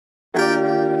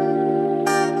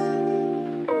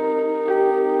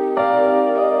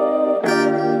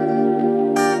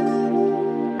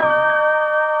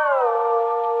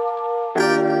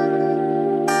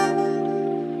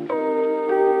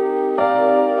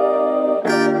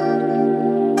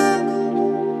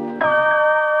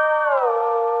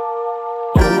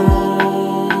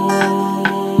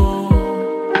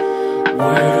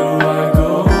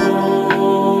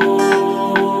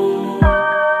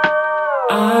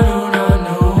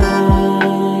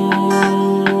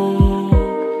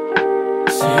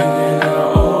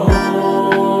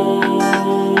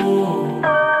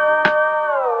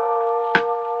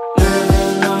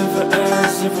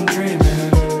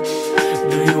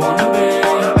wanna be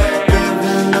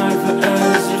living life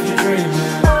as if you're dreaming?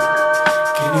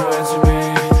 Can you answer me?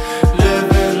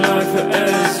 Living life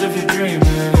as if you're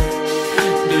dreaming.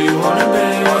 Do you wanna be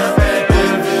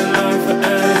living life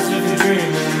as if you're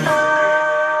dreaming?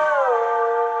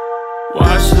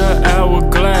 Watch the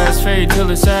hourglass fade till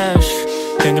it's ash.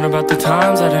 Thinking about the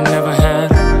times that I never had.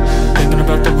 Thinking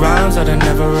about the rhymes that I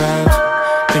never read.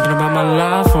 Thinking about my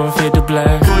life or a fade to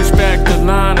black. Push back the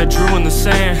line I drew in the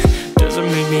sand. Doesn't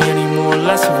make me any more or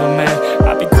less of a man.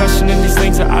 I be questioning these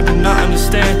things that I do not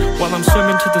understand. While I'm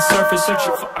swimming to the surface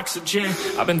searching for oxygen.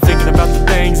 I've been thinking about the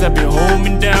things that be holding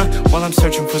me down. While I'm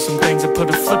searching for some things that put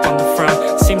a flip on the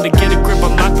front. Seem to get a grip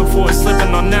on life before it's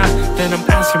slipping on now. Then I'm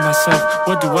asking myself,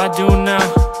 what do I do now?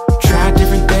 Try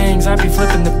different things, I be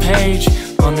flipping the page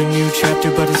on a new chapter,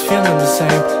 but it's feeling the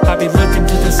same. I be looking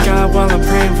to the sky while I'm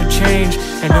praying for change,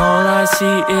 and all I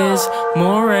see is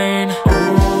more rain.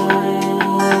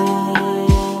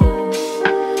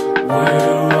 Where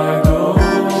do I go?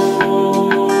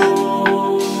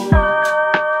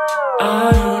 I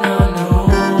do not know.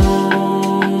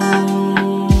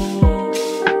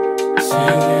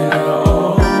 Singing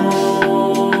out,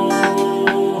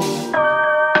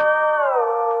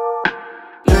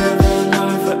 living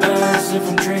life as if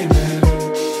I'm dreaming.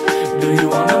 Do you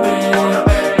wanna be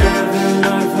living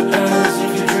life as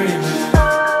if you're dreaming?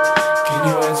 Can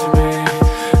you answer me?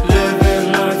 Living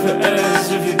life as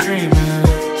if you're dreaming.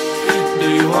 Do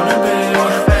you wanna be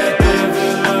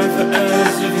living life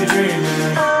as if you're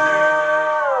dreaming?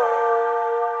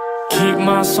 Keep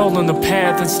my soul on the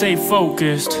path and stay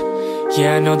focused.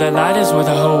 Yeah, I know that light is where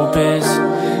the hope is.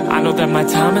 I know that my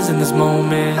time is in this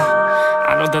moment.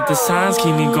 I know that the signs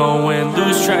keep me going.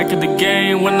 Lose track of the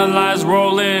game when the lies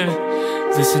roll in.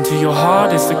 Listen to your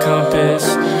heart, it's the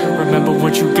compass. Remember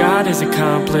what you got is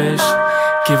accomplished.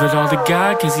 Give it all to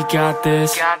God, cause he got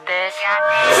this.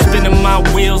 Spinning my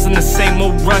wheels in the same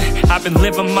old rut. I've been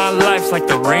living my life like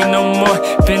there ain't no more.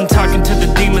 Been talking to the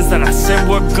demons that I said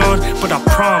were gone, but I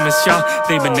promise y'all,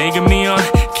 they've been egging me on.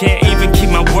 Can't even keep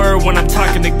my word when I'm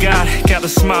talking to God. Got a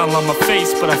smile on my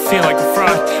face, but I feel like a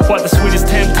fraud. Why the sweetest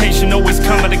temptation always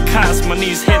come at a cost? My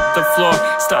knees hit the floor,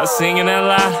 start singing out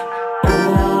loud.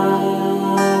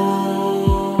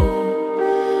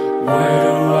 Where